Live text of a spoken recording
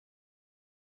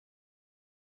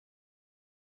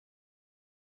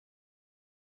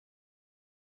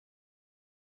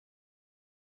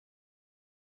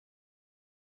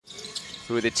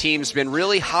who the team's been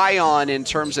really high on in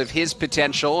terms of his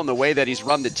potential and the way that he's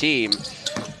run the team.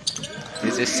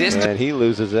 His assist. And he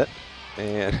loses it,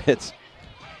 and it's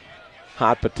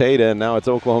hot potato, and now it's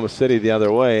Oklahoma City the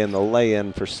other way, and the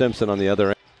lay-in for Simpson on the other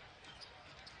end.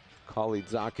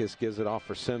 Zakis gives it off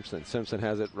for Simpson. Simpson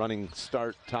has it running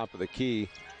start, top of the key,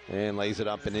 and lays it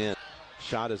up and in.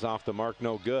 Shot is off the mark,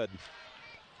 no good.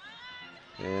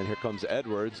 And here comes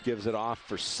Edwards, gives it off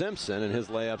for Simpson, and his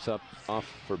layup's up off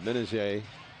for Benajay.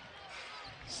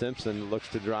 Simpson looks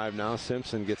to drive now.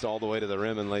 Simpson gets all the way to the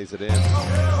rim and lays it in.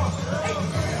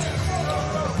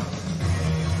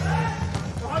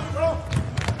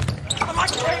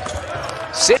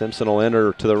 Simpson will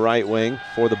enter to the right wing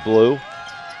for the blue.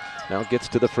 Now gets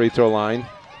to the free throw line.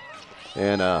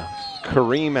 And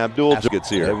Kareem Abdul gets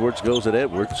here. Edwards goes at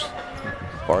Edwards.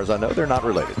 As far as I know, they're not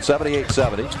related.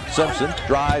 78-70. Simpson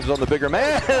drives on the bigger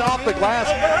man off the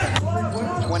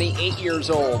glass. 28 years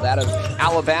old out of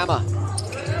Alabama.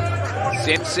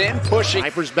 Simpson pushing.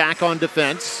 Vipers back on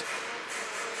defense.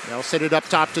 They'll set it up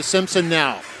top to Simpson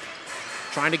now.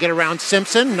 Trying to get around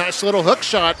Simpson. Nice little hook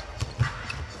shot.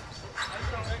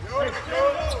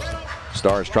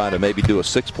 Stars trying to maybe do a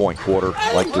 6-point quarter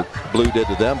like the Blue did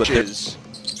to them, but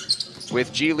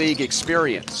with G League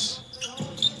experience.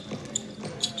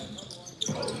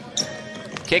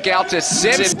 Kick out to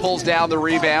Simpson, pulls down the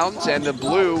rebounds, and the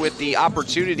Blue with the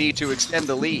opportunity to extend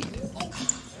the lead.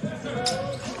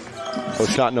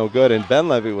 Shot no good, and Ben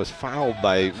Levy was fouled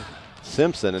by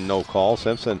Simpson and no call.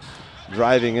 Simpson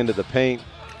driving into the paint,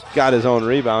 got his own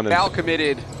rebound. Foul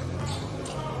committed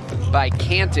by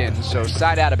Canton, so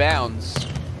side out of bounds.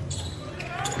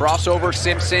 Crossover,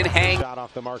 Simpson, hang. Shot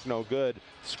off the mark, no good.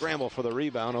 Scramble for the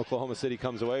rebound. Oklahoma City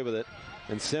comes away with it.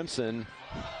 And Simpson,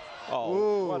 oh,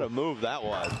 ooh, what a move that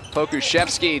was.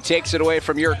 Pokushevsky takes it away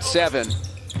from Yurt 7.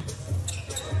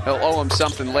 He'll owe him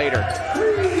something later.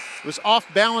 It was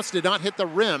off balance, did not hit the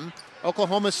rim.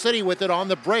 Oklahoma City with it on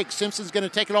the break. Simpson's going to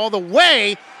take it all the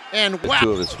way, and wow.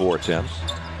 2 of his 4 attempts.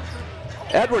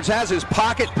 Edwards has his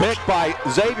pocket picked by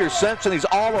Zavier Simpson. He's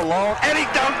all alone, and he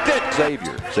dunked it.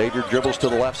 Zavier dribbles to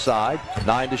the left side,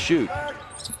 9 to shoot.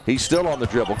 He's still on the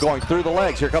dribble, going through the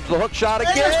legs. Here comes the hook shot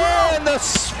again.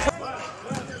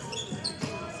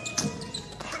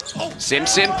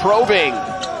 Simpson probing,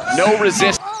 no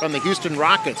resistance. From the Houston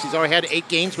Rockets. He's already had 8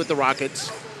 games with the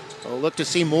Rockets. We'll look to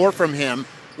see more from him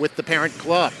with the parent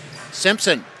club.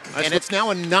 Simpson, and it's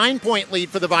now a 9-point lead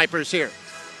for the Vipers here.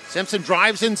 Simpson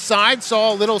drives inside,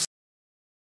 saw a little